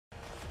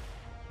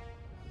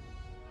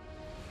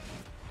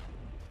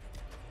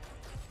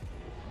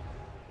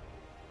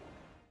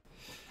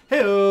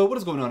Hey, what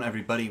is going on,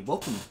 everybody?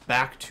 Welcome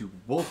back to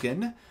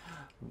Wolcen.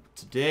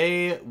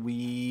 Today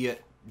we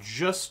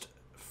just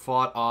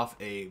fought off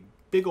a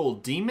big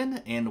old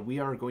demon, and we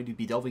are going to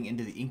be delving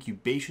into the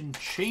incubation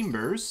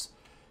chambers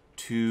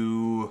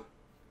to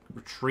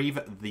retrieve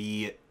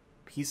the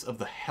piece of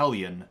the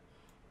Hellion.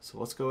 So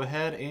let's go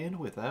ahead and,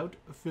 without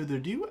further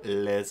ado,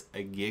 let's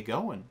get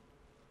going.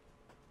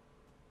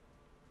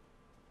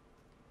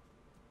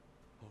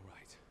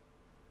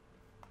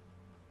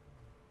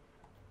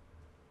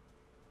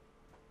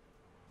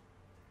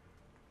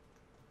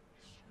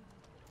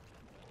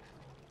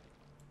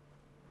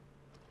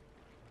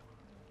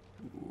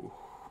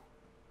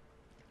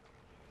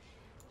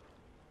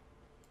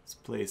 This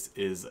place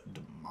is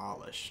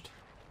demolished.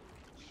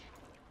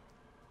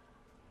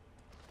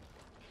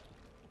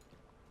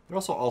 They're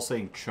also all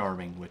saying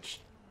charming, which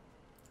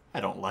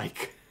I don't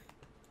like.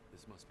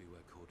 This must be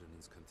where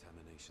Cordonan's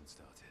contamination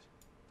started.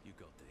 You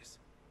got this.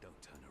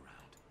 Don't turn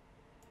around.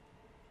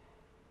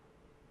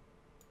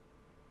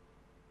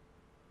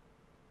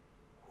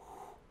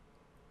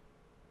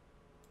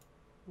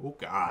 Oh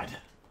God.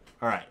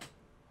 Alright.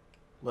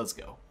 Let's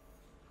go.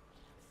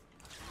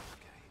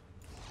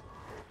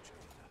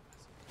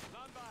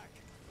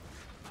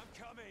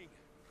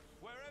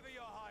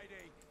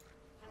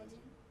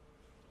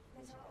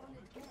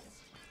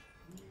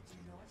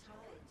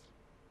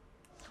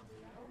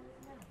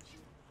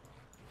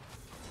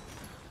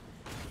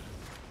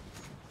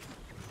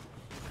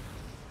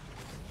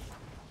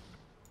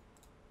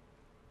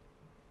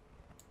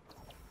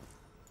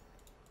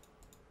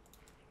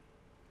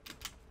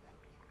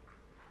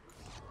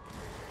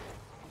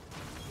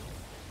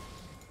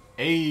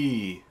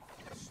 Hey,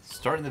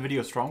 starting the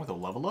video strong with a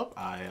level up.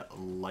 I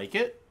like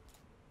it.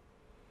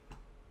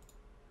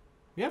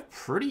 We have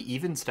pretty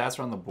even stats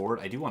around the board.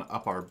 I do want to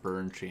up our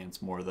burn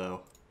chance more,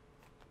 though.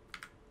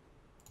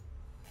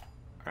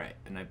 Alright,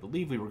 and I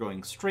believe we were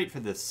going straight for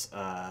this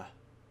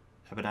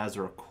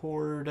Ebenezer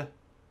Accord.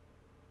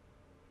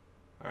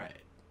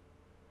 Alright.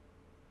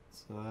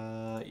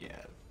 So,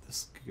 yeah, this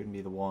is going to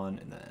be the one,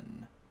 and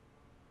then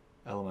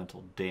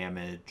elemental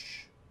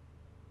damage.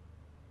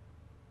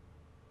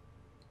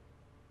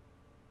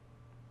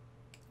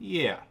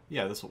 Yeah,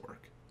 this will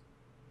work.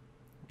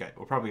 Okay,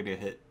 we're probably going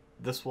to hit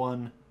this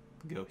one,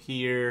 go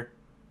here.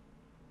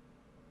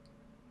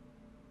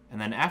 And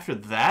then after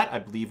that, I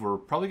believe we're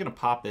probably going to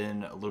pop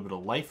in a little bit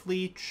of Life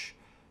Leech.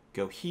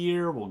 Go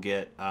here, we'll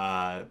get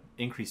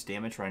increased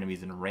damage for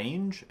enemies in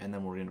range. And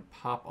then we're going to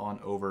pop on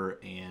over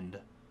and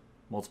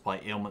multiply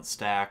ailment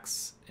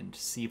stacks and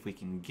see if we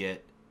can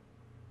get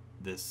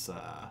this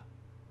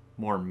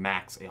more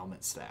max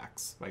ailment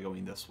stacks by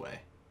going this way.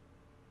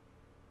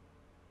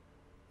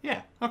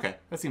 Yeah, okay.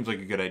 That seems like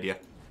a good idea.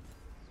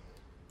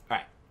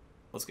 Alright,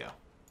 let's go.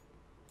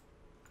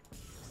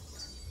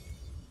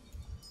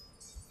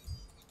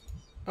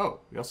 Oh,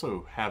 we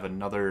also have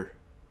another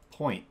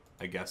point,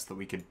 I guess, that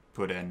we could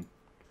put in.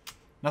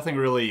 Nothing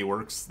really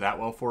works that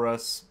well for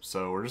us,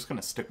 so we're just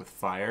going to stick with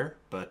fire.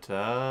 But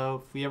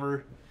if we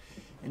ever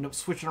end up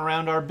switching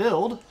around our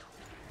build...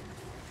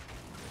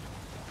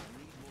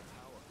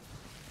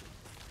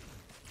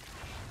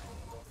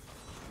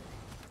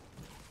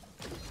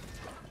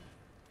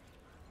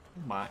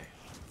 Oh my.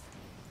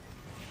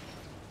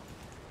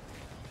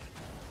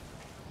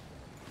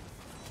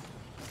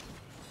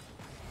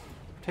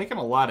 Taking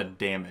a lot of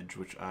damage,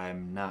 which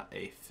I'm not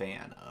a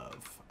fan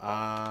of.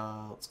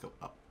 Let's go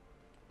up.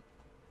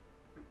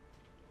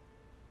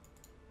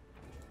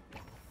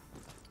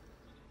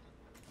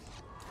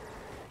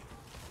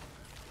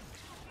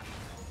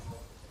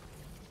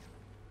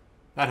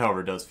 That,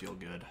 however, does feel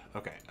good.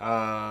 Okay,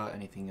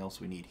 anything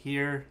else we need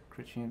here?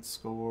 Crit chance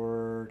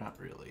score? Not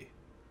really.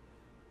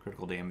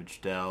 Critical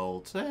damage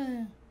dealt.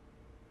 Yeah,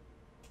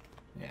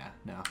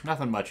 no,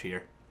 nothing much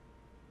here.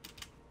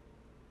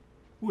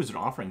 Ooh, there's an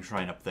offering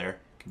shrine up there.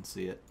 Can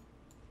see it.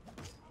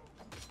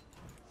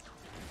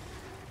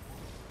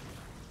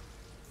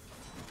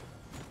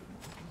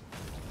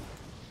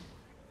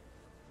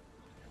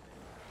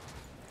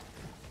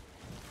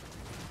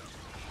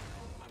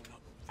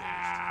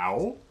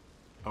 Ow.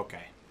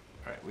 Okay.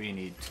 Alright, we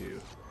need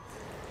to...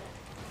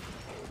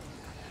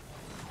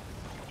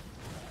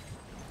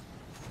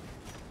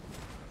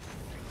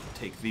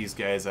 take these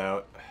guys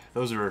out.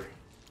 Those are,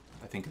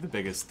 I think, the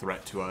biggest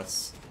threat to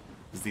us,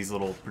 is these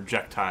little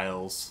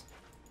projectiles.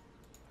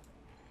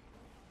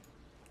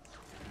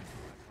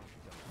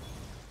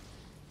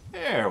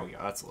 There we go,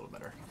 that's a little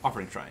better.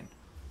 Offering shrine.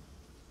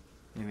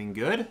 Anything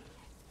good?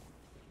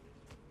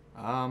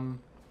 Not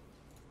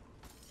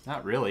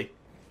really.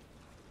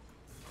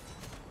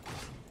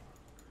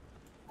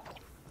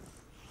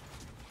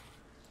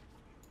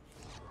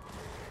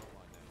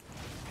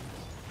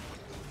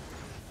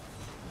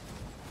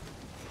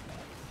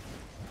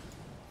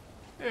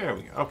 There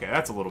we go. Okay,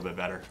 that's a little bit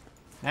better.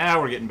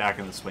 Now we're getting back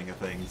in the swing of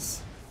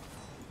things.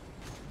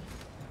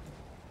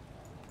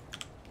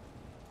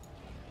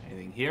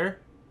 Anything here?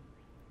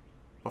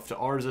 Buff to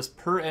R resist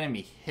per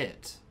enemy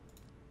hit.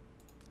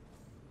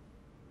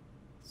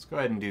 Let's go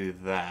ahead and do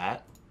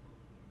that.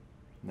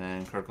 And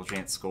then critical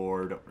chance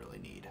score, don't really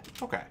need.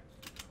 Okay.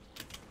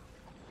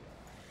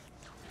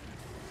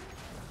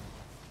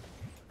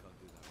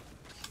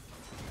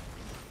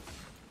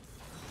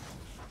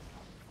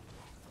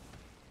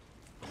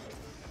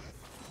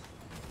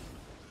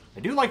 I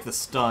do like the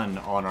stun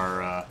on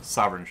our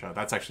Sovereign Shot.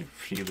 That's actually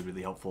really,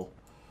 really helpful.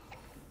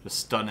 Just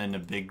stunning a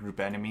big group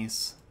of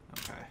enemies.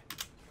 Okay.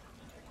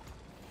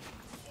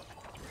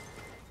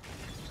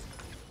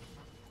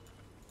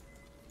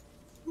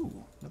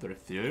 Ooh, another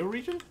ethereal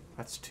region?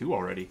 That's 2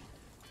 already.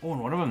 Oh,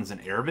 and one of them is an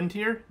Erebin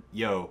tier?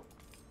 Yo,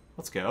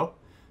 let's go.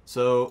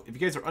 So, if you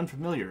guys are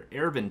unfamiliar,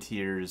 Erebin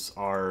tiers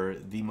are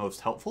the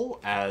most helpful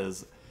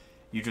as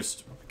you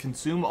just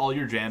consume all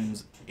your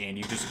gems and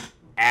you just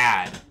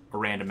add a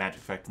random magic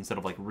effect instead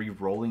of like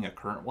re-rolling a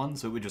current one.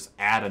 So it would just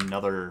add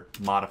another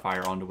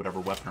modifier onto whatever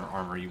weapon or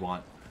armor you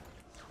want.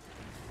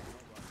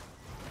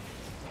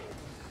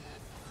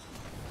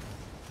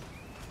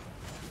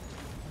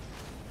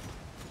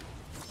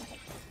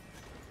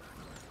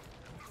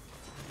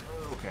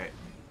 Okay.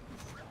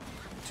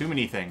 Too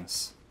many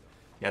things.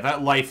 Yeah,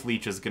 that life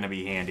leech is going to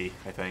be handy,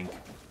 I think.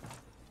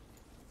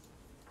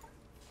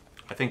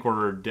 I think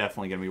we're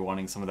definitely going to be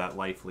wanting some of that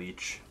life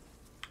leech.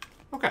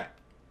 Okay.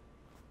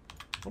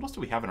 What else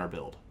do we have in our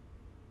build?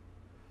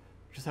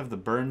 We just have the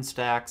burn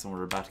stacks, and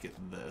we're about to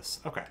get this.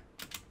 Okay.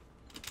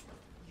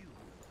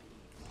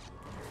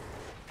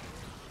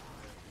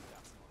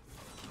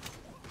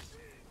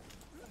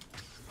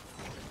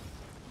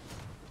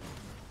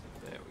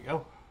 There we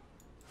go.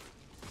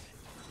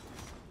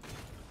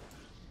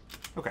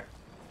 Okay.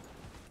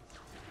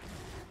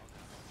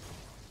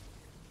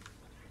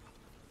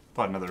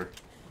 Thought another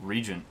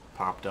regent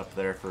popped up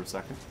there for a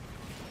second.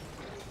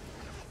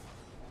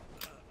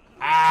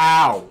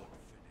 Ow!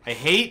 I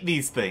hate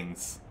these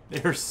things.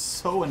 They're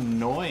so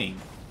annoying.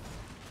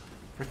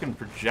 Freaking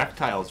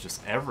projectiles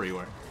just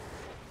everywhere.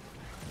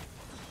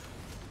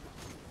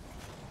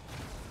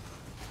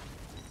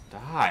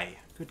 Die.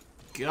 Good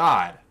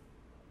God.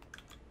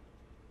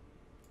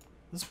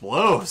 This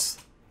blows.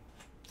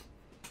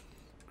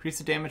 Increase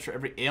the damage for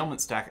every ailment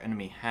stack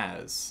enemy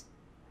has.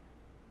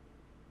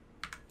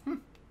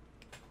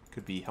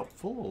 Could be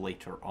helpful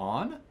later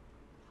on.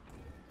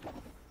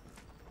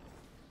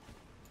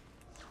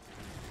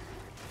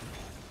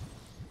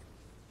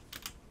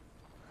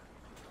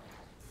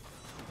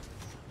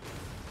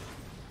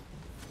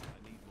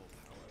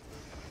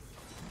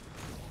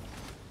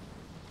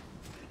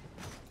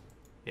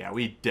 Yeah,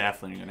 we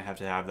definitely are going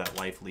to have that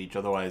life leech.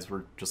 Otherwise,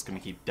 we're just going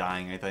to keep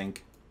dying, I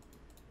think.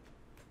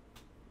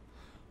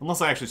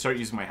 Unless I actually start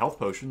using my health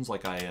potions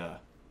like I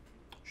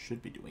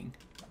should be doing.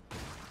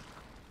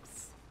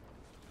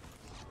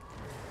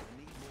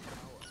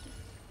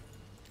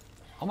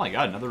 Oh my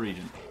god, another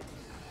region.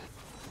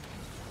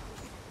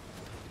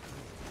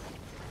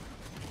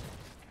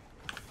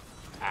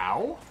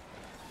 Ow.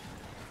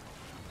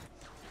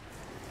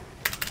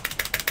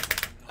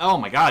 Oh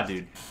my god,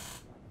 dude.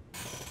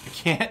 I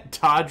can't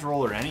dodge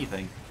roll or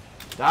anything.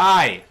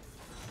 Die!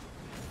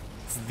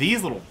 It's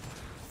these little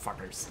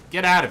fuckers.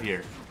 Get out of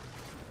here.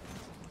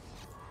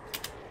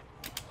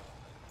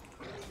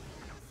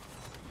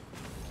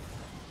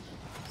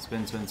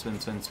 Spin, spin, spin,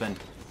 spin, spin.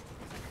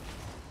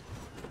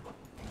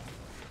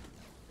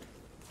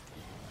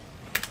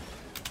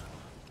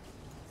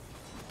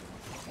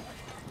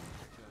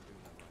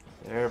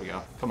 There we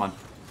go. Come on.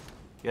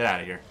 Get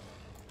out of here.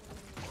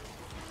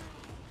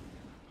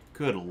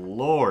 Good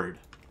lord.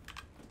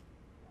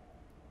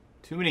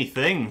 Too many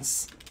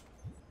things.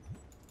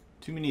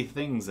 Too many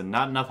things and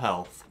not enough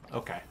health.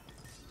 Okay.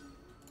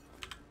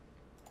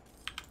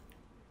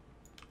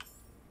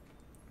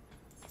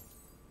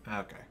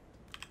 Okay.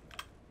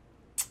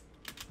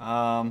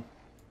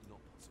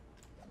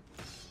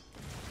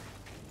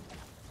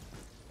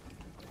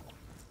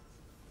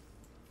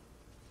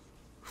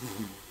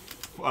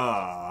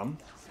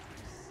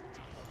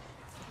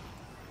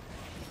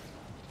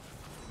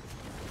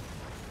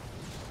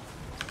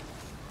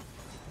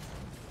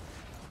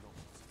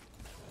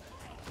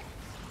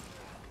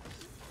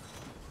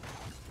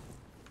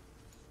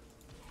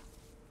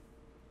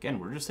 Again,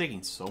 we're just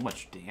taking so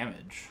much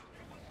damage.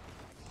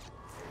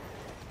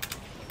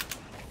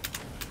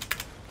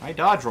 I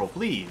dodge roll,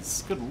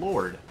 please. Good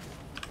lord.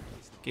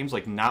 Game's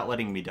like not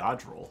letting me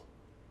dodge roll.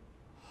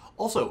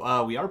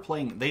 Also, we are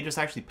playing, they just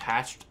actually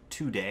patched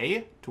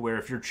today to where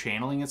if you're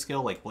channeling a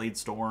skill like Blade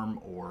Storm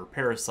or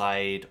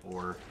Parasite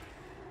or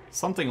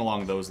something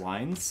along those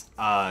lines,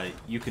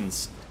 you can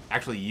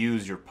actually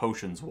use your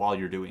potions while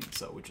you're doing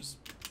so, which is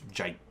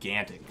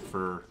gigantic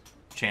for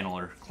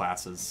channeler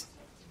classes.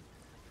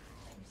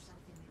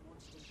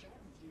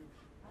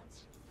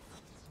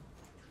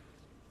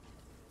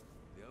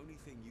 The only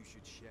thing you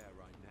should share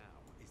right now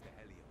is the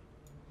helium.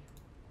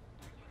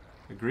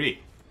 Agree.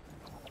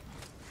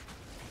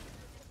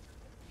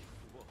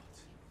 What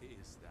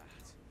is that?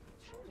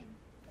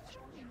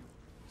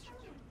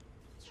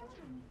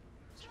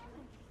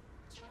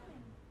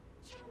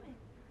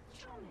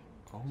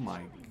 Oh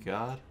my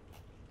god.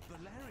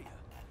 Valeria!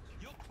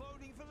 You're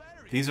cloning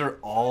Valeria! These are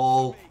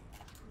all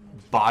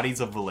bodies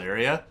of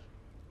Valeria?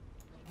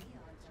 When we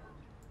are done,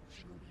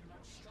 she will be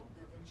much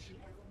stronger than she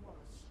ever was.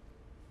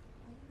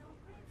 Are you not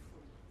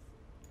grateful?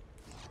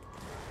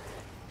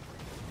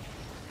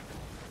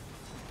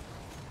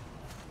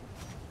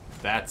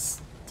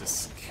 That's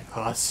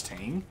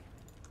disgusting.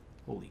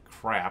 Holy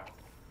crap.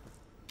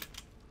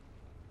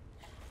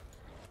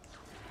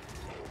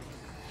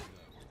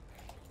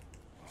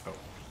 Oh.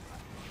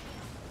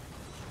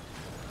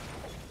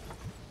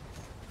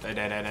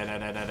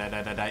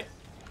 Die.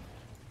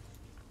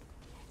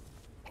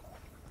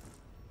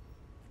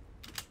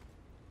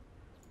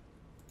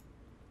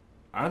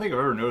 I don't think I've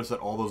ever noticed that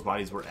all those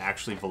bodies were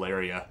actually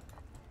Valeria.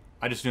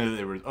 I just knew that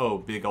they were, oh,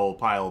 big old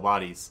pile of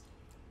bodies.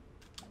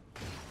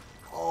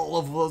 All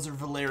of those are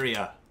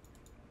Valeria.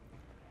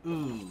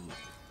 Ooh.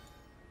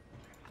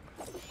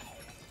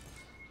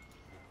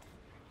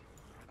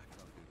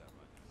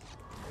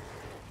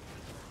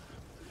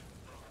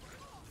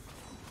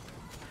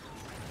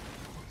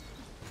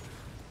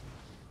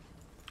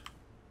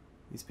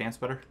 These pants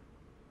better?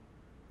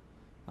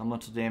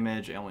 Elemental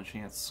damage, element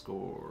chance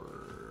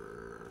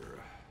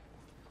score.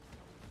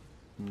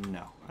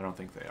 No, I don't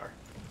think they are.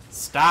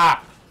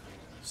 Stop!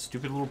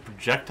 Stupid little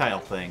projectile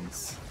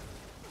things.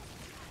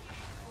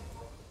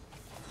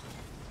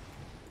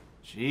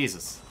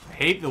 Jesus. I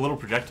hate the little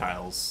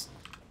projectiles.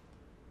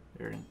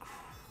 They're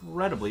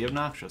incredibly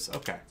obnoxious.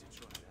 Okay.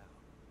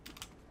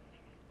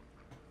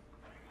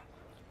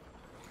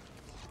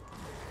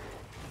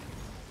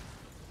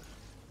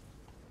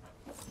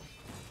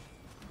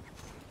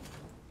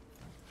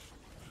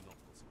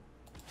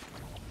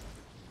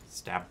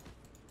 Stab.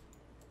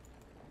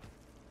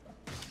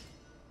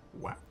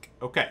 Whack.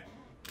 Okay.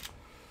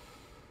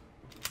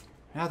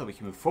 Now that we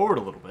can move forward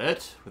a little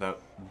bit,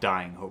 without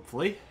dying,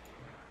 hopefully.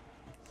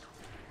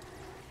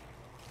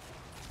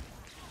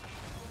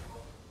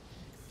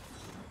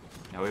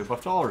 Now we have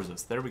buffed all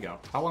resist. There we go.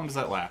 How long does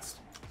that last?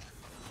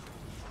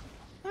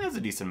 That's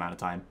a decent amount of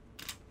time.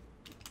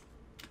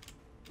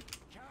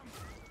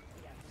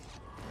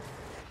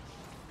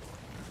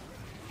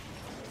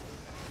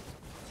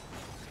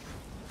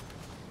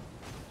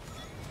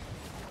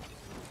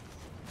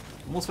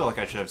 Almost feel like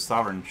I should have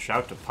Sovereign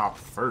Shout to pop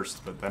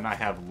first, but then I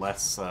have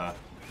less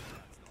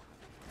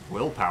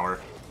willpower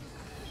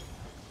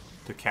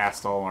to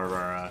cast all of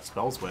our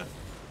spells with.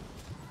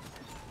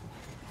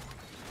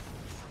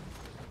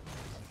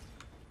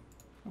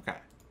 Okay.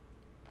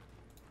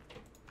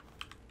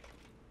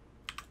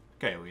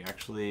 Okay, we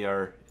actually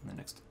are in the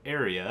next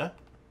area.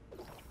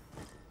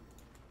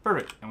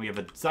 Perfect, and we have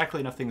exactly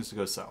enough things to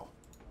go sell.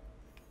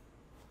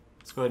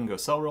 Let's go ahead and go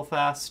sell real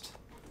fast.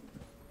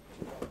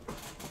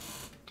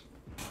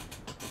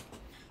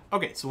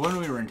 Okay, so when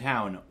we were in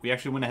town, we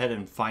actually went ahead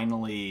and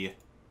finally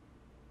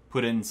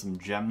put in some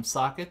gem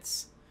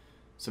sockets.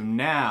 So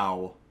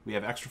now we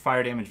have extra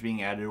fire damage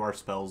being added to our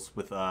spells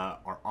with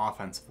our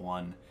offensive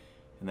one,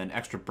 and then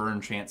extra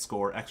burn chance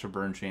score, and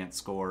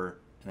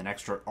then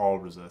extra all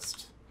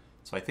resist.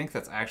 So I think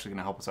that's actually going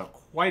to help us out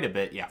quite a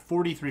bit. Yeah,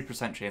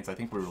 43% chance. I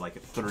think we were like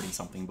at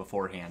 30-something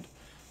beforehand.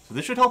 So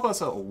this should help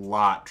us a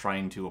lot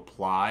trying to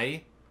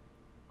apply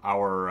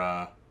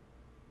our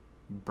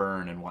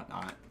burn and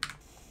whatnot.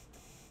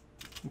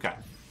 Okay.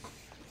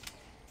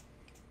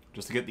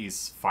 Just to get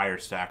these fire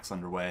stacks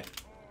underway.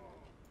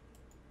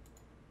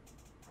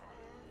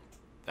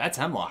 That's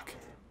Hemlock.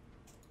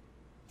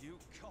 You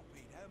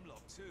copied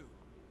Hemlock too.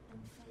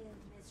 And failed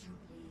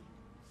miserably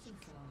so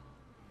far.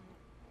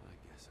 I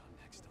guess I'm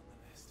next on the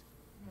list.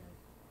 No.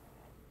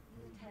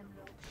 You and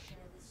Hemlock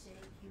share the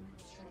same human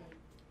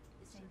strain,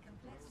 the same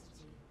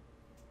complexity.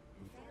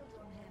 We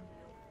failed on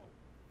Hemlock.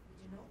 We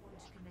do not want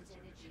to commit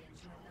energy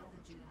into another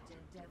doomed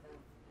endeavor.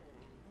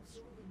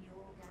 Absorbing your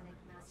organic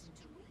mass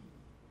into we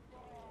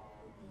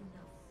will be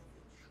enough.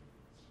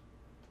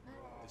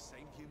 The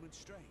same human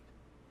strain?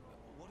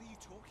 What are you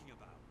talking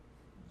about?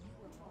 You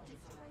were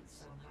modified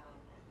somehow.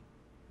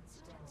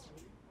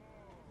 Incidentally,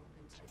 your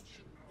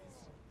potential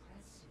is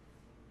impressive.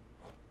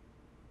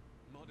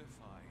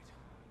 Modified?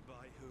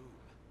 By whom?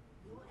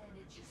 Your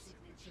energy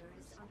signature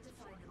is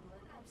undefinable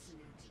and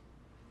absolute,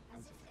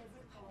 as if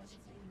every part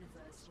of the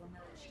universe were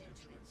merged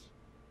into it.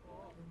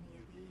 Only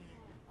a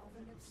being of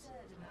an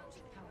absurd amount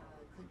of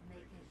power could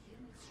make a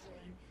human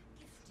strain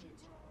gifted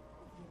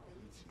with the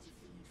ability to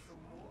feed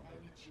from more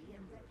energy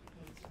and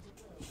replicate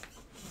into will.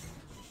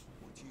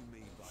 What do you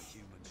mean by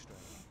human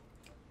strain?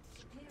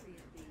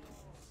 Superior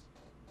beings.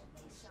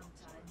 They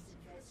sometimes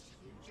invest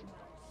huge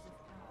amounts of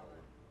power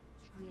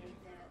to create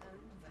their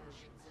own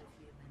versions of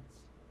humans.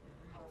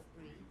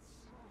 Half-breeds,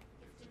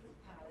 gifted with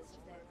powers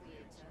of their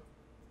creator.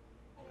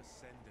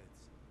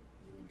 Ascendants.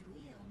 You and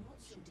we are not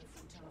so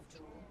different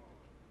after all.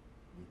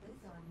 We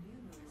both are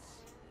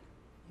numerous.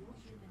 Your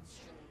human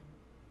strain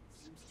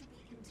seems to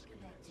be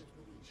interconnected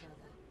with each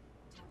other,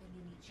 tapping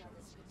in each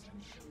other's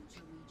potential to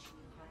reach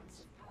new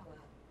heights of power.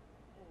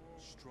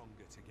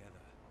 Stronger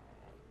together.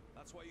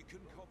 That's why you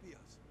couldn't copy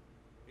us.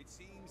 It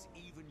seems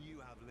even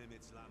you have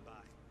limits,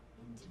 Lambach.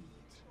 Indeed,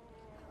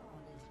 our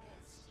honored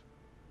guest.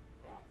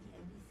 The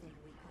only thing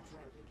we could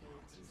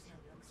replicate is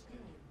Hemlock's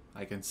pain. I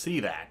I can see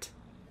that.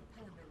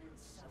 Permanent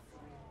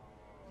suffering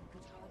that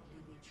could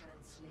hardly be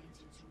translated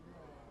to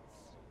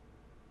words.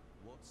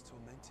 What's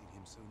tormenting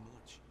him so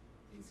much?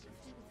 He's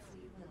gifted with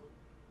free will,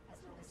 as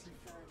long as he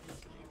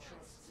furthers the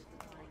interests of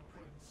the Prime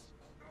Prince.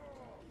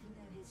 Even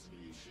though his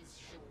leash is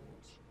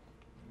short,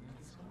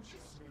 his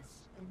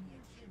consciousness only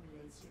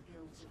accumulates the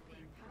guilt of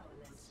being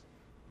powerless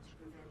to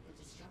prevent the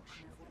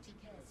destruction of what he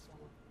cares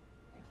for.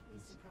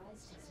 He's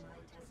surprised his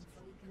might hasn't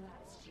fully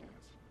collapsed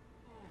yet.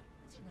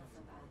 But enough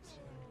about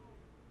him.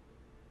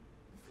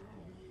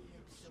 Before we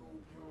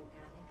absorb your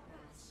organic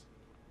mass,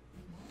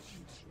 we want you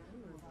to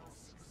know of our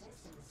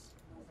successes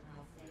more than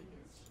our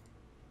failures.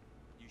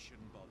 You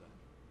shouldn't bother,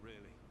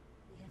 really.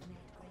 We have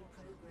made great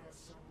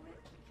progress on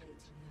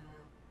replicating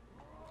her.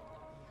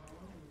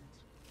 Behold.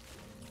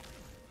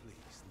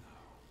 Please, no.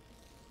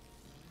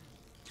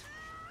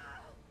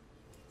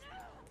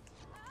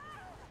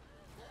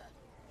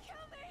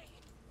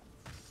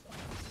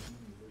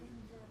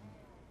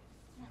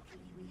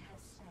 Luckily we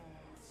have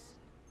spares.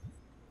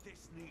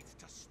 This needs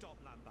to stop,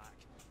 Landback.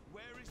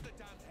 Where is the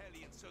damned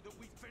Hellion so that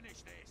we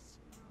finish this?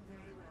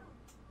 Very well.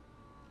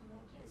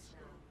 More close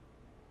now.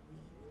 We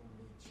will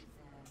meet you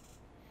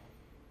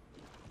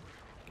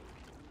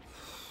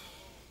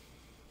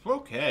there.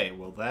 Okay,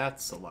 well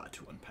that's a lot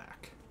to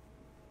unpack.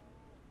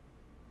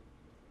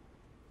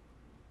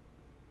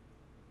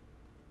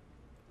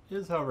 It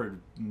is, however,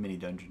 a mini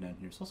dungeon down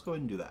here, so let's go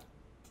ahead and do that.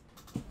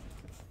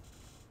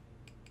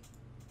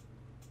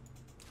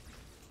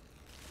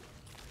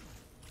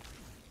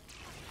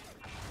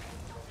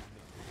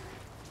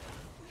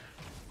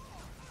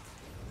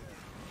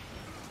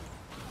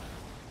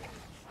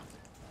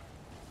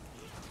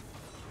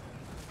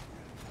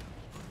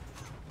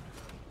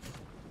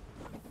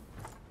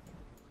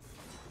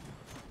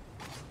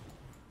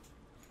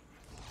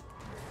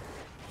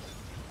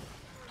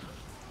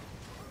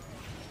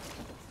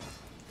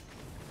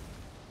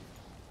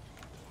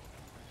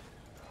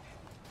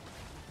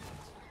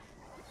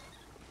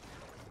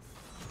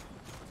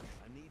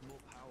 I need more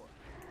power.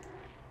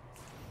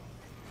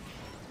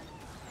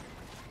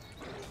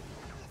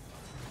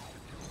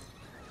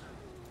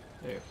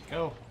 There we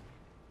go.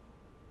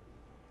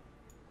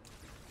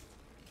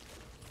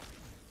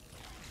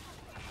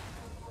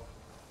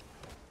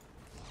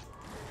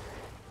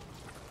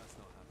 That's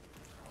not happening.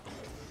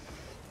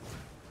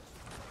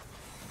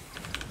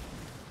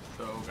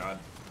 Oh god.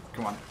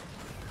 Come on.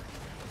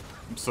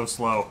 I'm so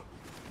slow.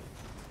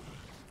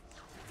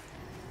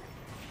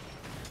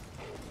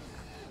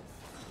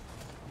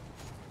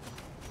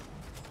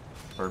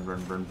 Burn,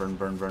 burn, burn, burn,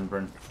 burn, burn,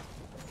 burn.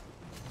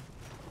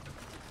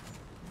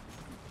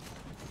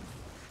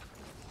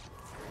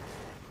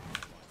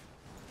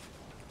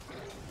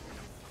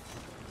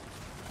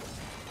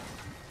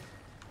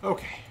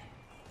 Okay.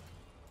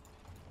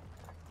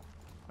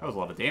 That was a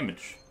lot of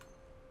damage.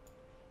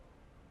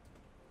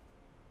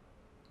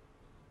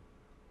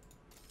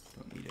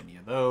 Don't need any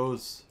of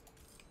those.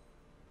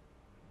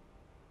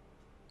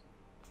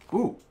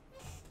 Ooh.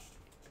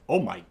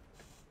 Oh my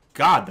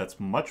god, that's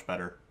much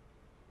better.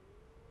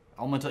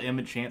 Elemental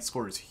image chance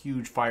scores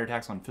huge fire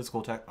attacks on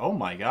physical attack. Oh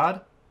my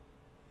god.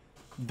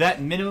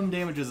 That minimum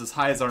damage is as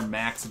high as our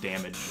max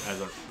damage.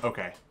 As our,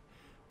 okay.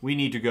 We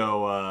need to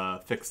go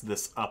fix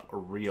this up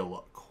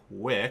real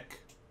quick.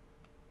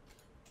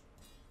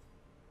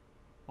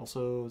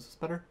 Also, is this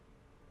better?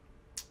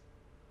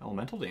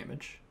 Elemental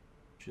damage.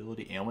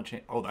 Agility, ailment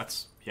change. Oh,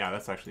 that's, yeah,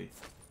 that's actually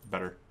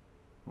better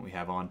than we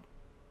have on.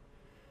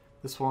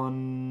 This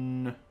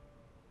one...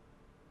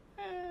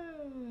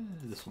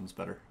 this one's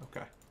better.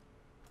 Okay.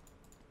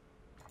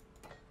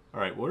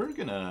 Alright, we're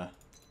gonna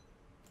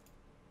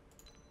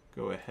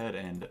go ahead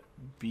and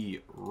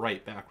be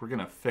right back. We're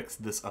gonna fix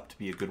this up to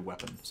be a good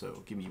weapon.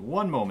 So give me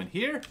one moment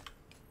here.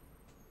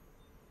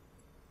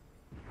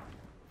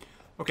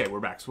 Okay, we're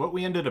back. So what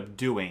we ended up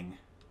doing,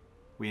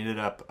 we ended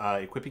up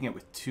equipping it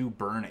with 2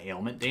 burn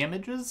ailment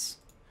damages.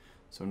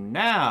 So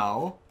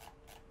now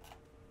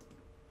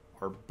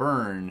our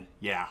burn,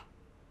 yeah,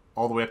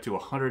 all the way up to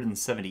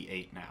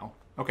 178 now.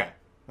 Okay,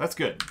 that's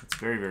good. That's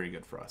very, very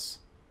good for us.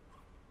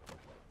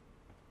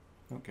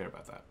 Don't care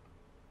about that.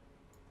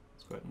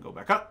 Let's go ahead and go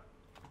back up.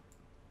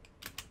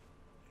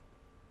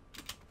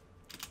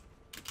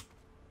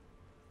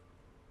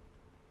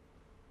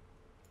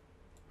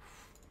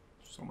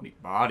 So many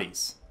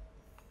bodies.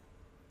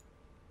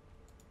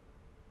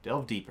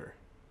 Delve deeper.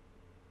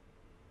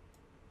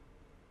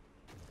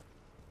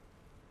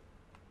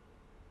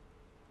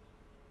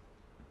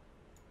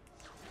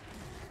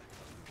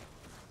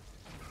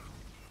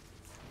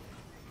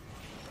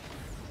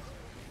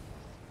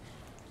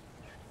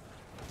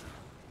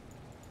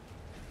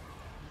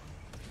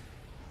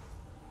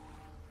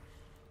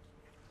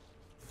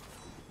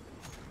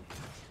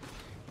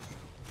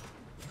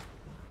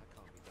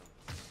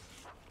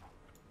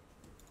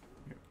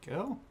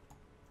 Go.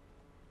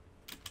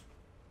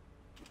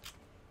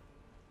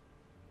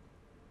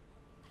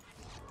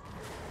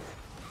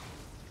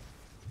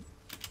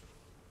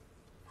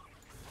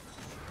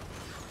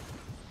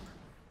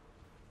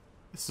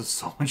 This is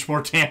so much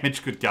more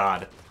damage, good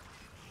god.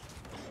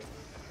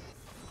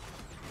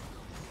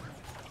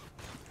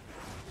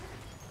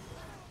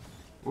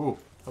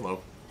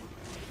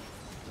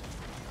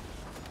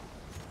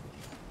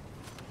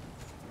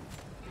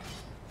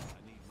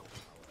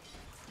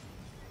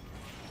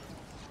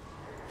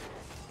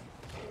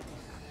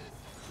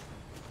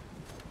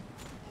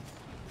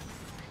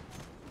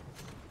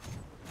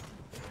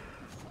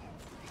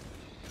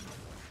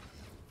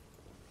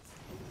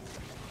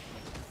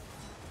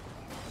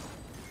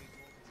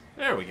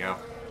 There we go.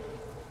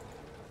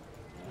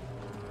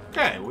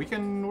 Okay,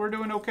 we're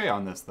doing okay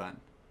on this then.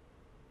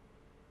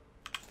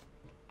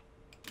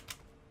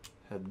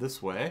 Head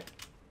this way.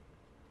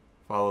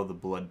 Follow the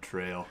blood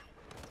trail.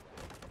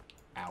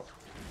 Ow.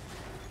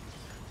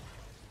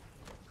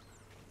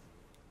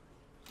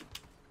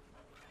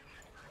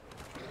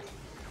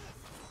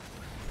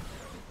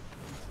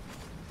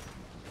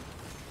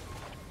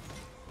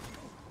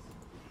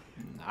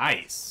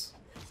 Nice.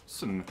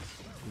 Some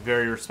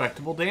very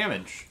respectable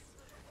damage.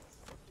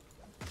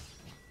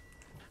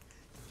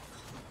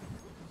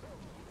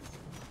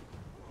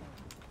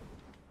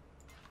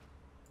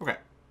 Okay.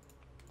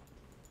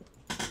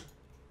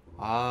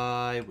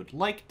 I would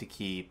like to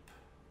keep...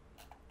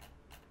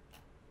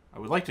 I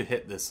would like to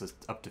hit this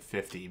up to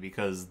 50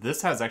 because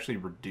this has actually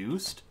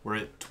reduced. We're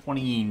at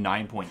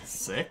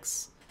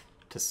 29.6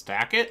 to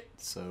stack it,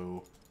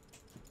 so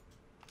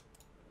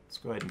let's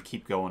go ahead and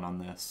keep going on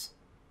this.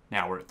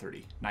 Now we're at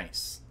 30.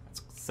 Nice. That's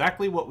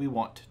exactly what we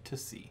want to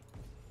see.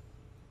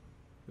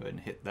 Go ahead and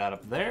hit that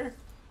up there.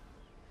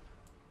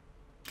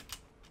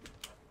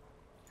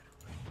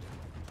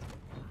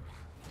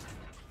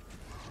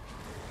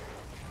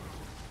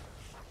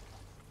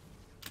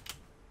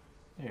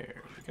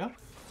 There we go.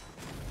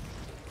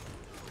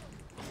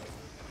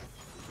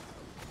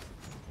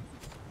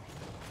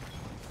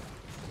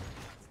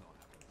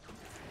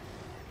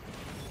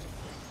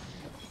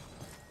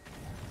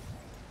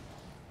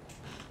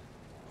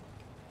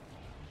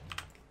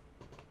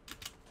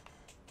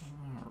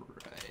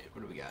 Alright,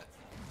 what do we got?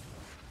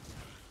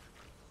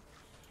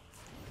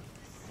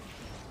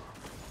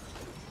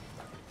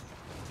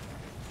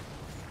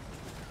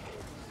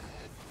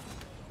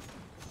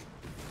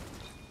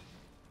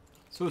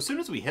 So as soon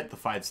as we hit the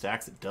 5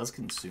 stacks, it does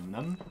consume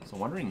them. So I'm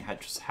wondering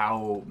just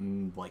how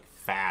like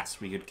fast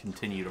we could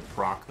continue to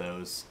proc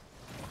those.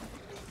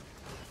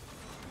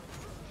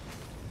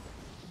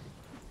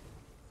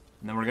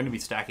 And then we're going to be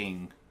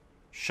stacking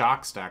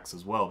shock stacks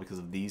as well because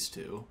of these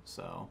two.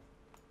 So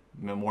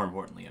more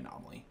importantly,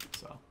 anomaly.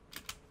 So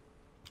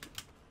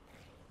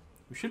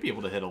we should be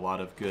able to hit a lot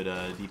of good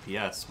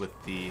DPS with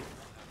the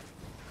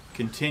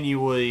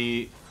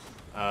continually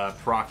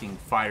proccing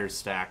fire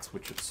stacks,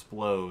 which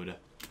explode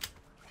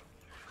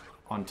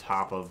on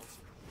top of...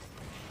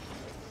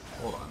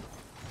 Hold on.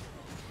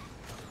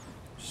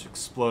 Just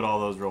explode all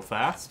those real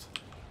fast.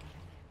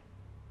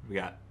 What we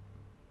got?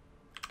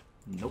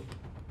 Nope.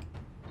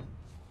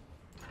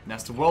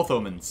 Nest of Wealth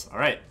Omens.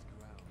 Alright.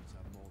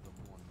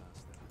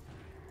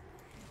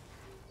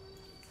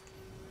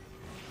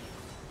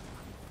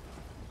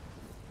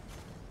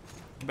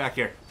 Get back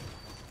here.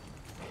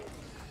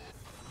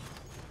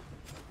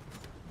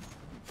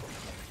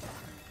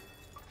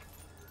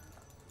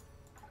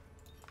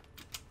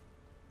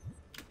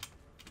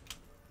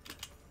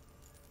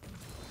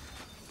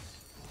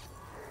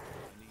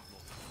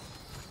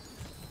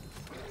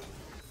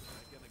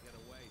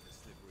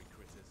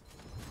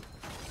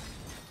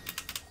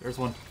 There's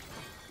one.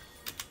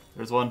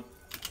 There's one.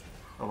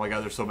 Oh my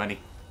god, there's so many.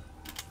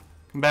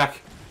 Come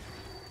back.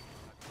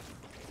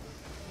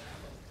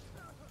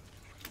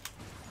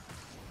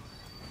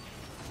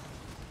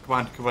 Come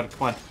on, come on,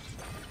 come on.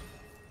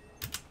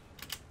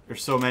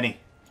 There's so many.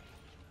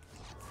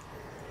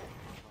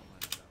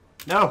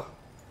 No!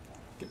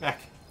 Get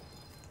back.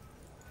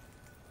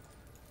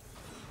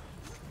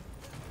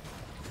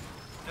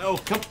 No,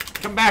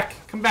 come back,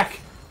 come back.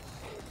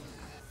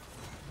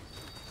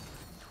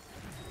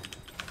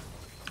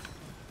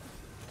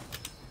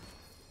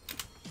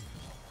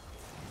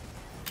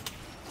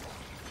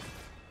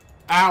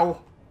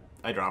 Ow!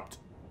 I dropped.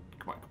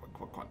 Come on, come on,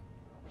 come on, come on.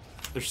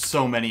 There's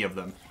so many of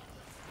them.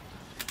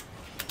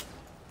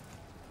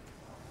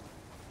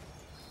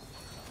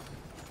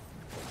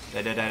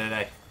 Die, die, die, die,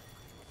 die.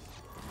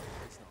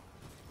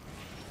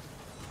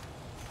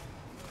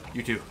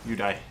 You too. You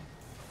die.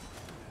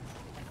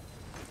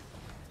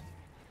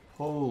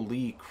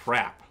 Holy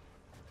crap.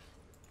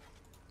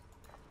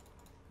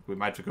 We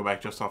might have to go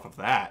back just off of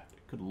that.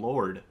 Good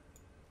lord.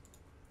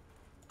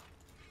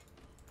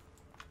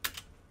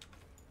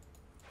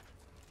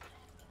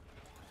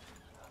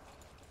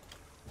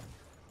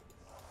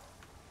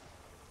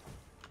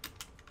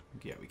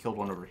 Yeah, we killed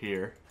one over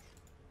here.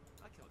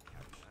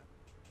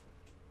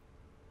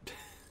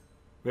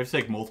 We have to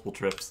take multiple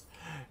trips.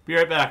 Be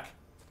right back.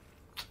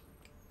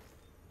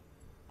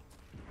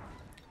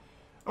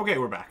 Okay,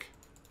 we're back.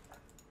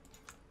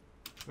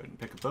 Go ahead and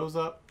pick those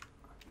up.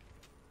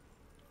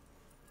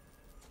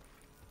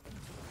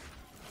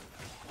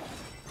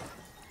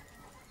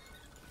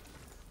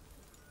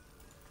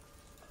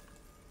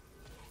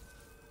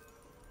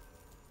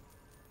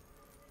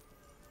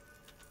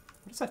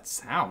 What is that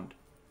sound?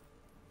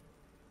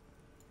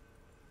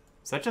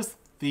 Is that just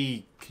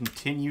the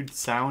continued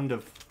sound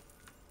of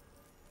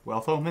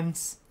Wealth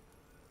Omens?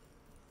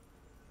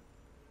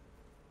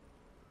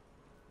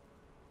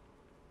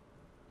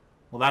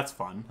 Well, that's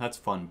fun. That's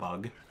fun,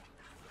 bug.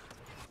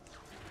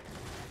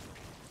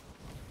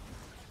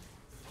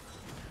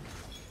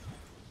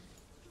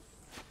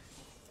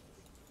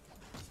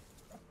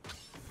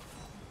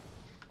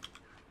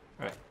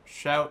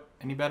 Shout.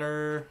 Any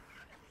better?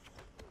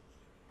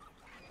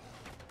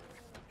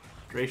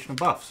 Duration of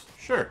buffs.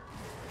 Sure.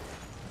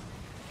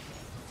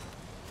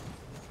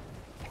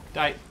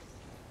 Die.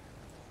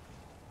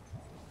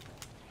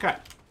 Okay.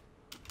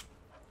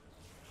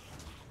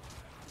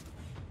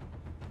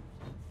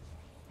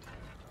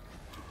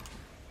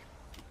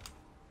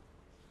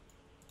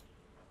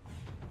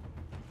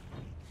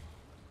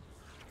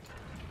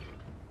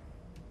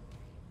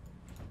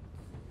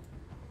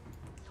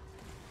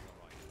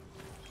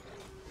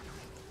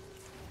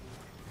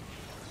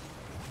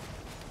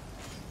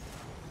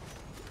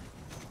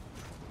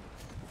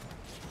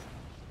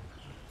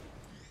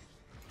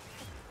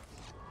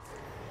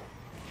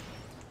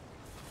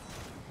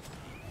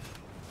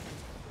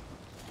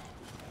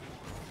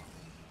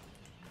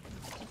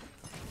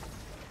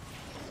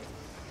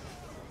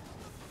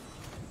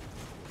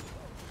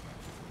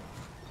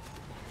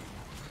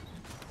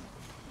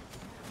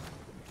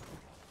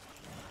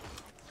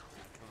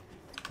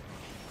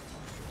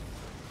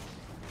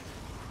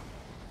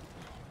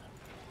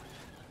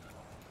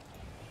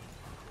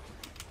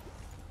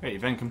 Okay,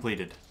 event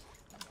completed.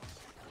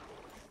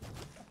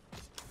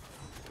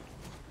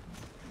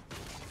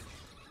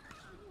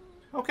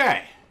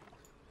 Okay.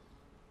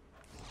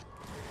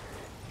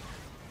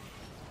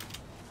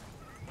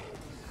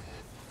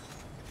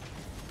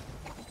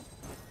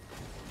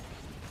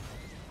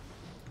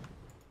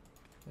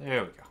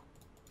 There we go.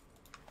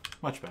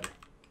 Much better.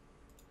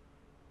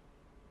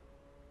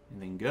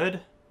 Anything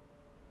good?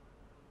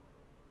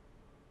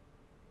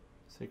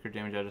 Sacred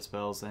damage out of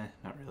spells?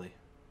 Not really.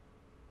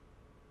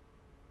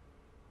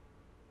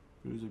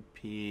 Bruiser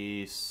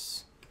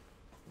piece.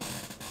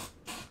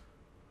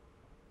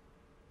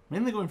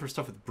 Mainly going for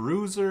stuff with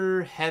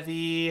Bruiser,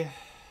 Heavy.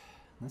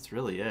 That's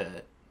really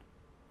it.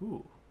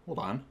 Ooh, hold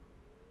on.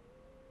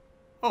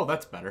 Oh,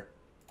 that's better.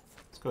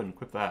 Let's go ahead and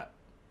equip that.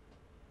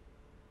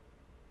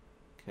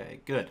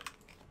 Okay, good.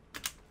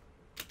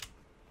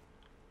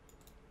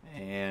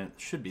 And it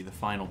should be the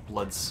final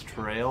blood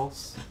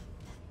trails.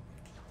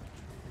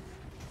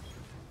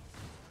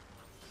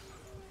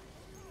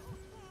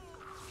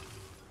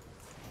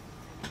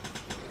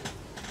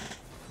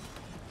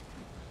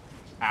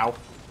 Ow.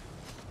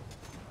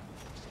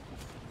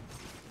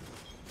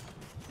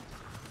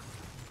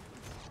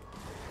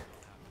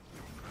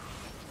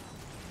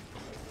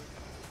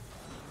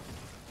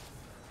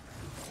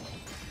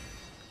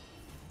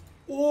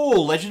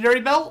 Oh, legendary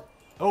belt?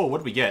 Oh, what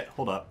do we get?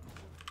 Hold up.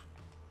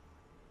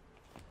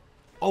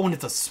 Oh, and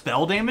it's a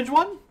spell damage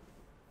one?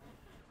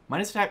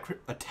 Minus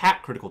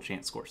attack critical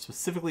chance score.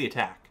 Specifically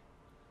attack.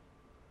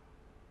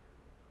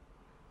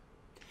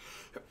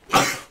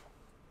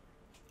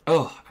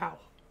 Oh, ow.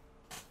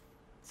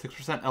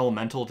 6%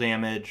 elemental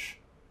damage.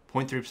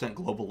 0.3%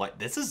 global light.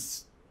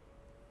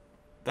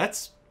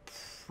 That's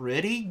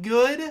pretty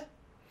good.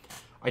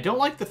 I don't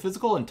like the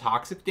physical and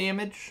toxic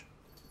damage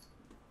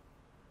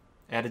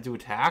added to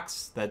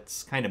attacks.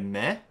 That's kind of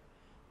meh.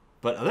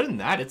 But other than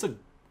that, it's a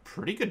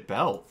pretty good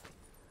belt.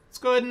 Let's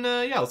go ahead and,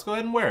 yeah, let's go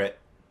ahead and wear it.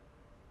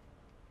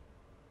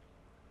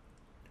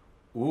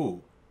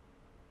 Ooh.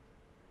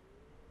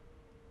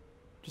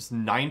 Just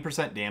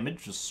 9%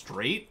 damage, just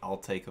straight. I'll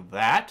take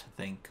that.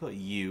 Thank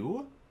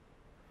you.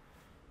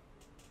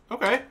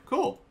 Okay,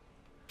 cool.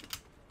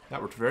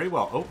 That worked very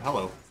well. Oh,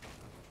 hello.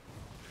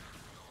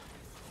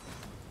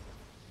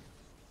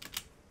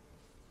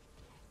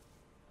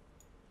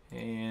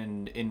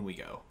 And in we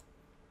go.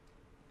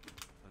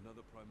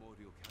 Another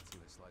primordial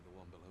catalyst like the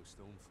one below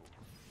Stormfall.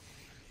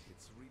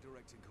 It's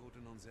redirecting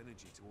Cordonon's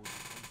energy towards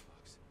the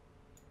complex.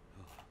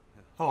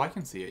 Oh, I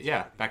can see it.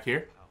 Yeah, back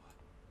here.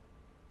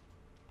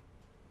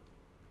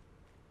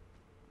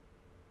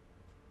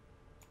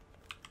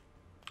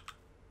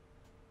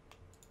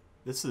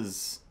 This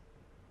is...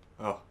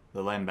 Oh,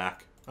 the land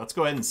back. Let's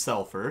go ahead and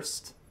sell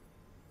first.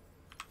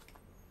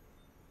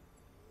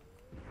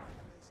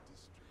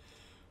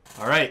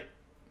 Alright.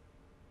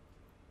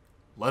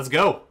 Let's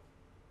go.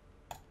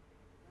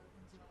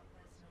 Welcome to our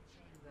personal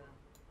chamber,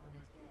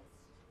 honored guest.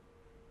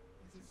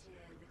 It is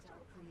here that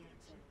our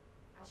creator,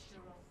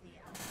 Ashtaroth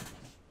the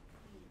Alchemist,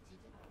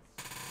 created us.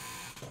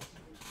 To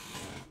receive his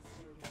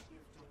serious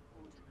gift of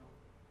Cordonon.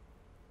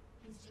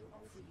 He's to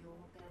offer you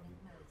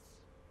organic mass.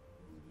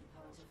 You will be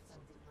part of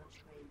something much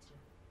greater.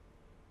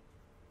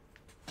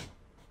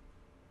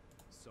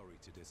 Sorry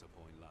to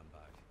disappoint,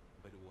 Landbag,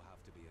 but it will have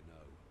to be a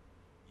no.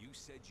 You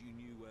said you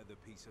knew where the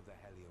piece of the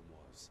Hellion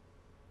was.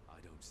 I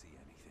don't see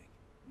anything.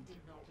 We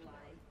did not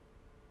lie.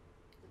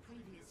 The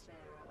previous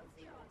bearer of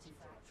the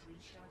artifact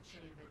reached our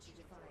chamber to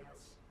defy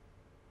us.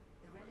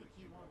 The relic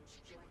you want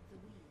joined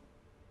the we.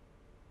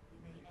 You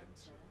may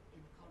enter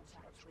in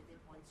contact with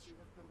it once you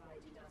have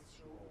provided us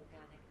your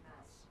organic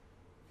mass,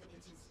 for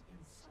it is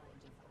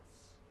inside of us.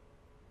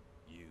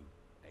 You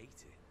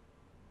ate it?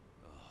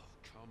 Oh,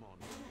 come on,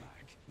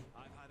 Landbag.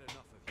 I've had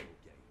enough of your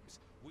games.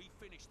 We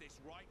finish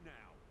this right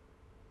now.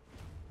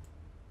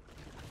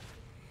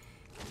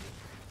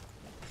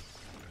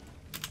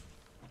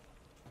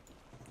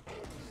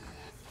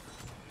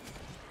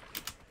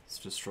 Let's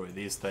destroy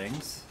these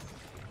things.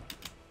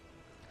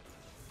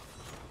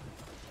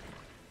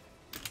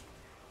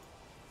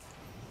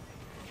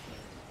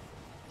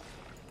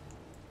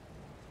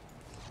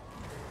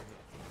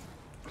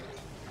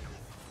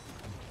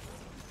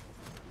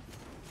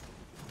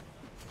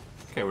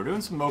 Okay, we're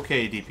doing some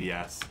okay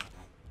DPS.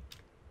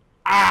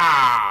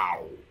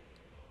 Ow!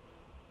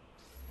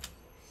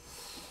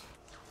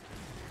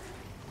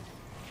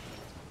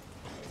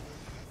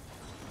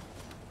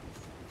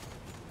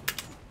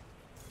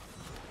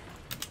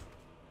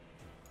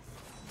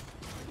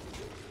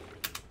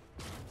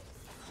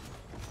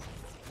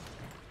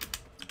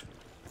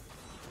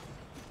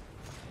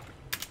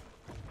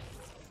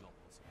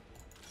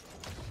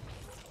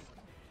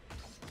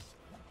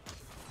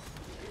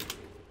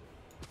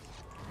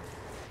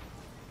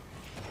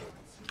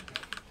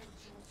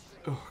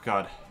 Oh,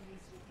 God.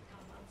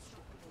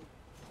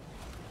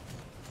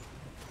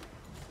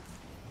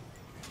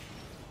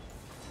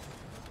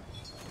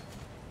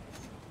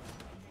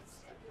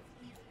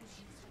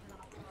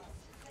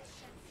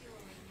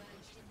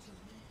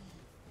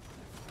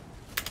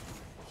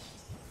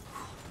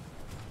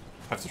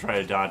 I have to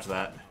try to dodge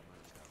that.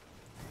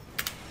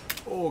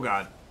 Oh,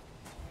 God.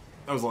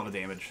 That was a lot of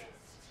damage.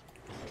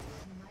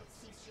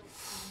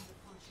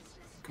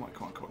 Come on,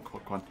 come on, come on, come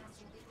on, come on.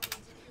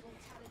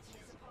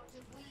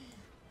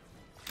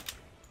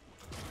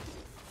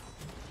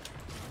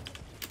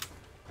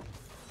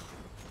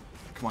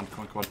 Come on, come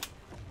on, come on.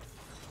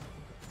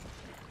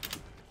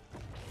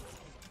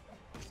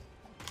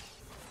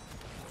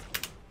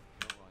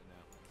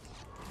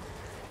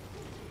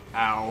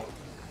 Ow.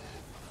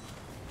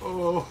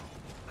 Oh,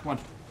 come on.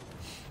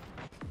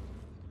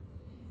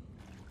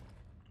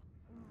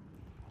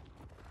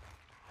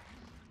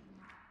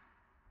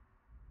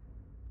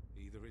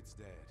 Either it's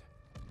dead,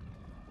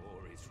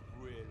 or it's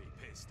really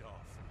pissed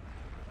off.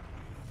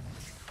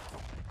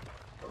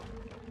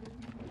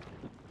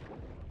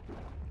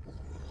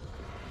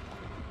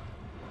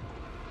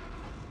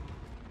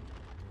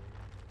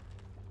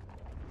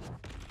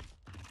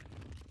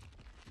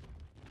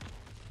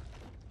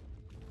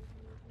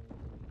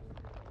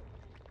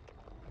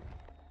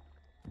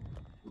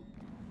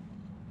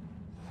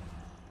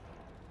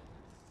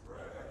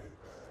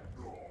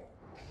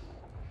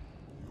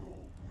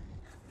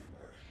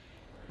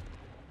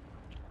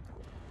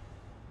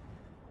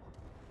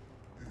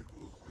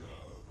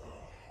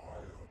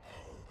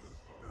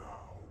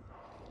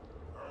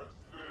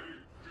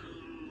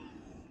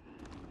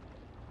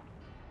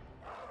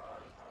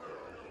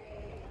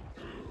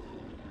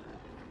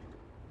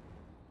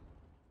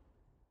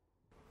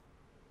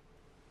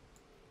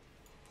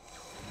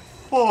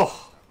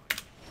 Oh.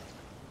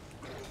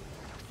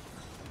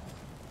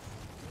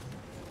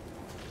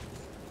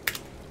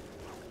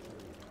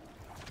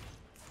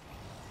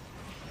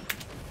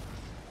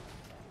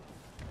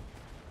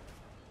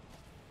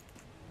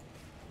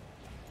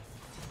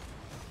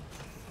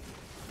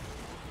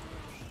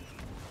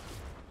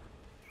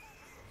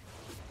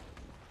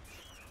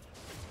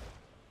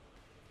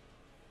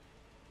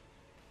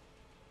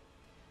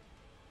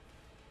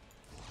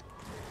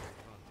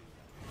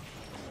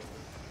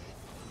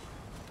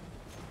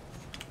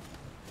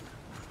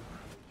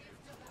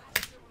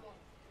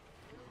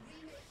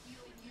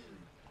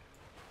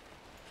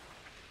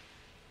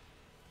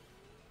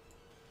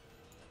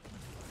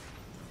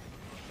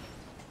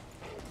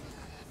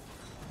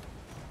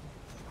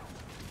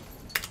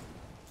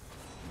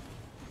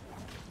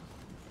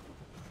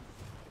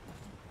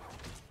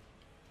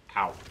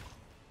 Ow.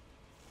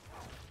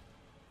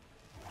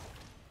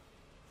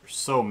 There's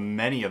so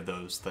many of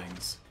those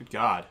things. Good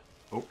God.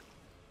 Oh.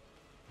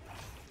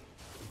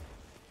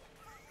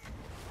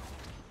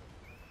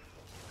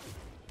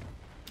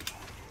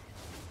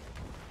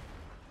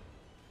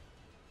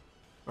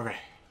 Okay.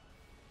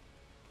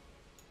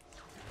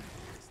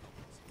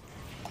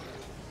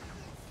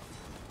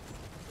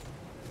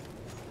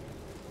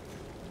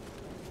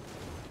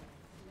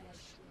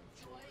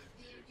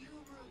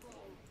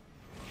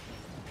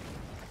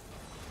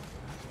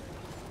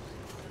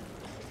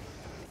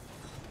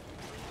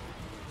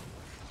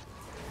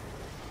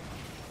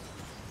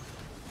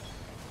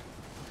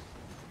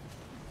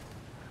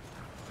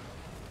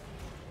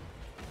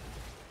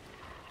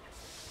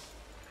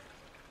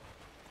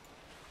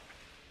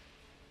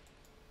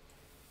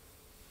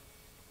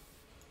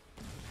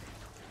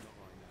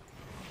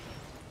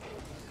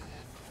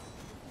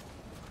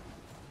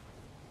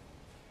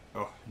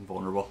 Oh,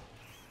 invulnerable.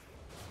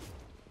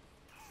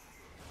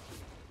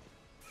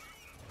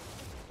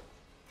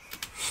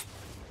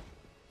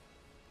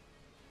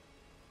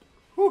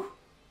 Whew.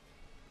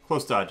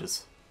 Close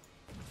dodges.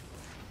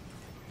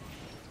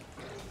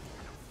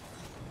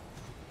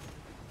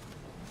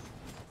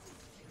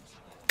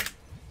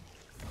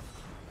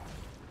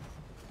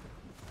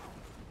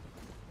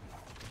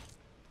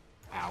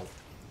 Ow.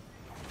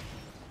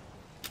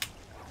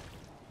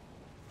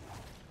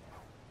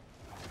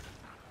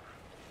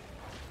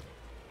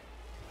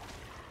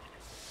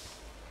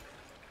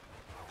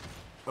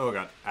 Oh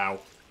God. Ow.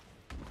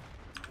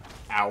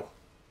 Ow.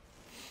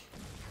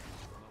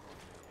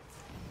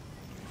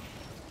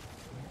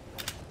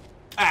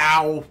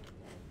 Ow!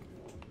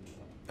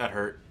 That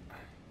hurt.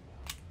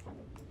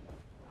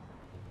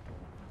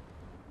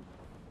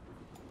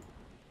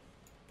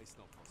 It's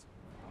not possible.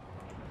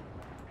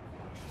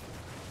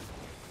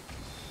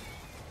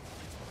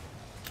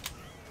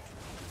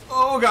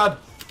 Oh god!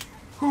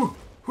 Whew!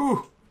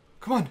 Whew!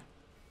 Come on!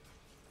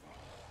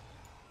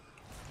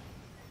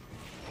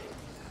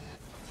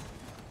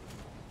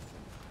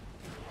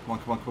 Come on,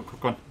 come on, come on,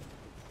 come on.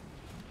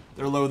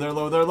 They're low, they're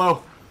low, they're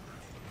low!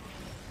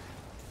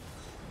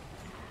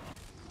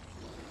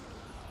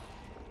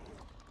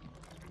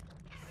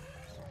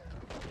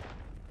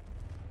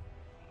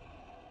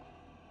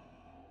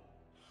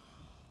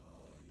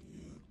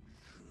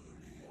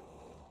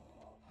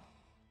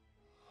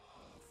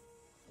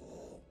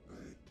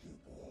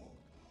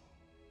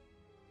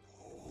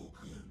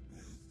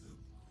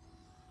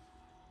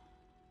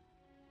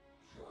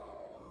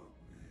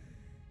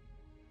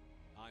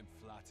 I'm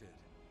flattered.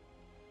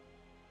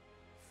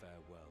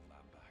 Farewell,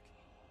 Lamback.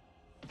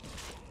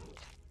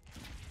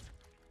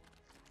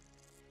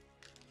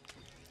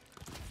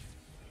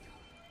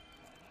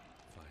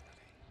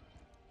 Finally.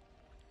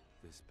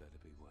 This better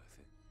be worth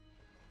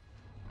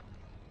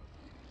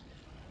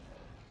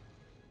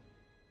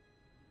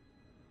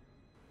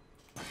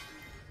it.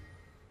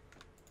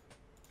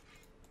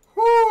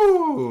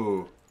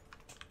 Whoo!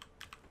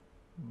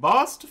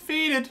 Boss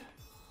defeated.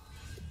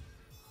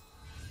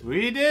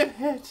 We did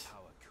it.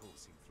 Power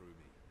coursing through me.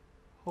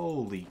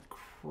 Holy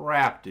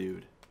crap,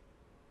 dude.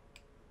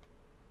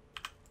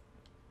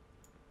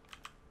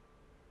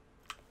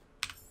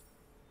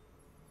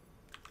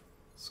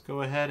 Let's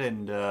go ahead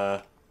and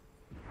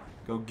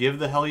go give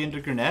the Hellion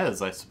to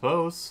Grenez, I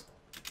suppose.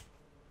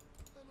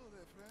 Hello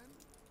there, friend.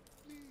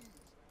 Please,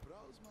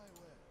 browse my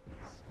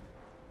wares.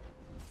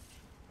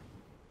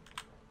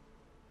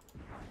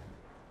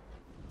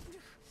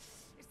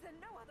 Is there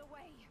no other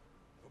way?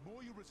 The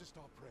more you resist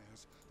our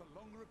prayers, the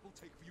longer it will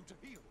take for you to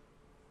heal.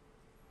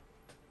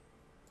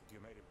 You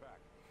made it back.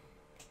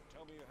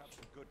 Tell me you have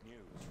some good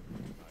news.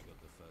 I got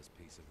the first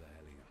piece of the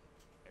Hellion.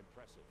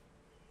 Impressive.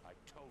 I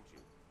told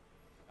you.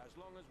 As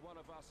long as one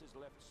of us is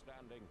left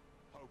standing,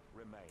 hope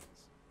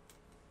remains.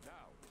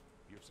 Now,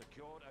 you've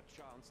secured a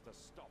chance to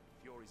stop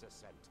Fury's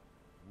ascent.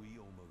 We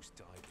almost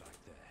died back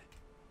there.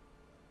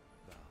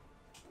 Val,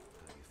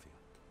 how do you feel?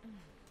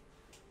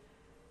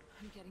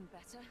 I'm getting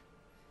better.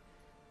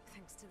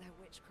 Thanks to their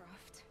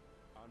witchcraft.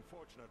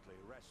 Unfortunately,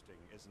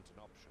 resting isn't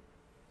an option.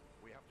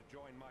 We have to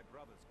join my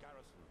brother's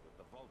garrison at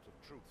the Vault of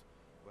Truth,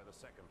 where the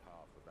second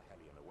half of the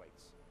Hellion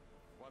awaits.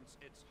 Once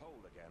it's whole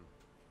again,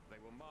 they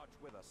will march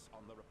with us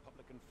on the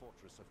Republican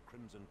fortress of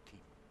Crimson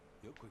Keep.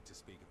 You're quick to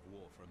speak of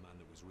war for a man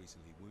that was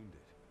recently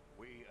wounded.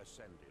 We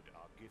Ascended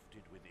are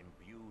gifted with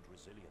imbued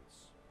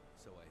resilience.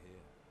 So I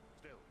hear.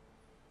 Still,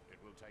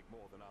 it will take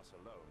more than us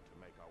alone to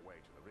make our way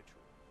to the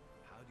ritual.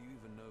 How do you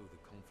even know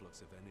the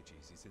conflux of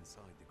energies is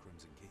inside the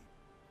Crimson Keep?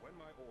 When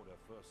my order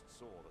first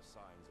saw the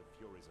signs of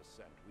Fury's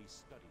ascent, we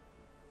studied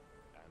them,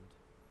 and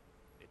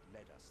it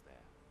led us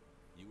there.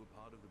 You were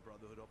part of the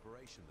Brotherhood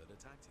operation that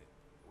attacked it?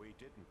 We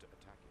didn't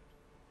attack it.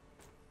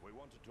 We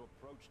wanted to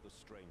approach the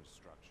strange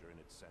structure in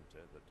its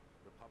center that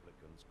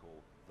Republicans call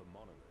the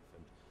Monolith,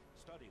 and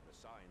study the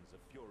signs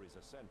of Fury's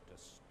ascent to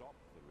stop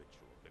the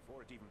ritual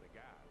before it even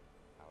began.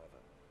 However,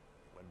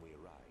 when we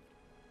arrived,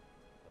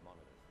 the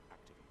Monolith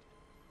activated.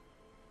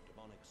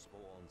 Demonic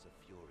spawns of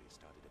Fury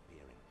started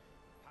appearing,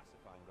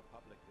 pacifying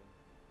Republican,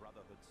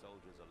 Brotherhood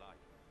soldiers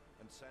alike,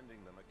 and sending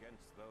them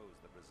against those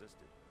that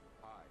resisted.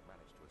 I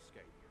managed to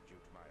escape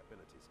due to my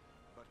abilities,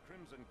 but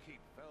Crimson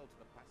Keep fell to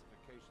the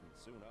pacification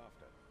soon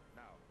after,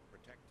 now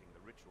protecting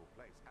the ritual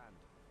place and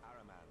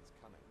Araman's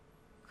coming.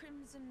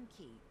 Crimson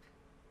Keep.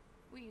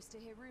 We used to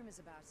hear rumors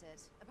about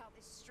it, about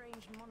this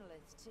strange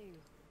monolith too.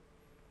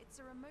 It's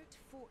a remote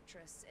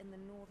fortress in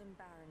the northern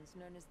barrens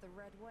known as the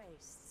Red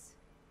Wastes.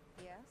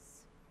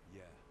 Yes?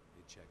 Yeah,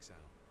 it checks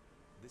out.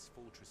 This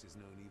fortress is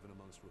known even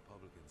amongst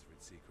Republicans for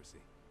its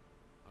secrecy.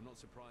 I'm not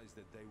surprised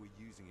that they were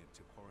using it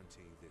to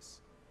quarantine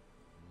this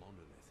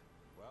monolith.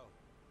 Well,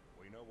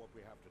 we know what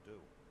we have to do.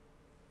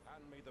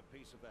 Hand me the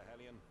piece of the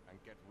Hellion and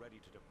get ready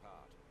to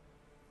depart.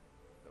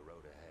 The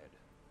road ahead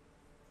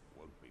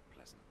won't be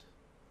pleasant.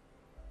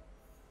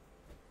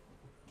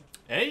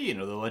 Hey, you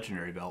know, the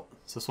legendary belt.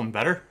 Is this one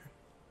better?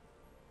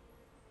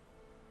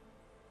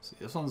 See,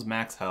 this one's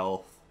max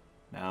health.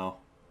 No.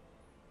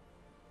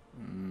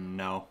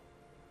 No.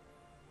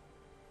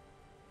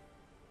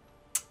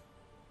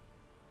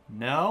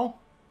 No.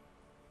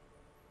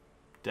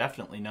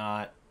 Definitely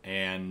not.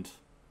 And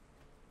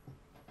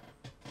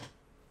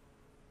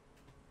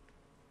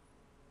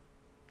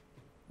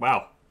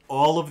wow,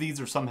 all of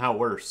these are somehow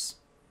worse.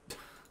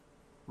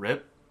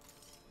 Rip.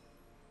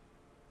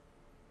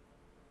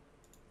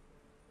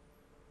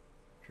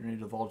 Journey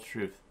to the Vault of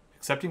Truth.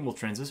 Accepting will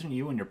transition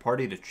you and your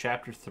party to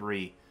Chapter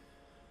 3.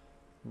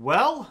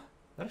 Well,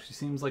 that actually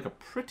seems like a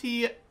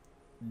pretty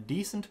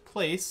decent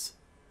place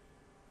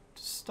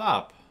to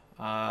stop.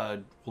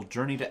 We'll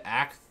journey to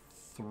Act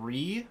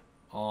 3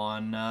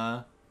 on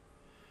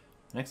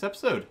next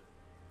episode.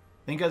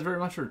 Thank you guys very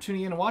much for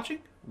tuning in and watching.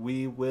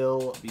 We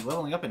will be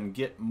leveling up and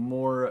get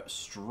more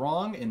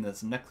strong in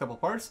this next couple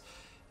parts.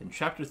 And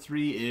Chapter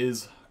 3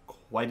 is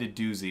quite a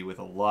doozy with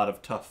a lot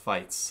of tough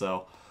fights.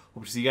 So,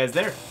 hope to see you guys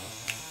there.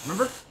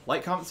 Remember,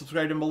 like, comment,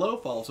 subscribe down below.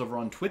 Follow us over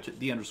on Twitch at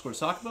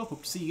 _Sakabo.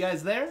 Hope to see you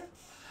guys there.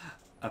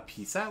 A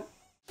peace out.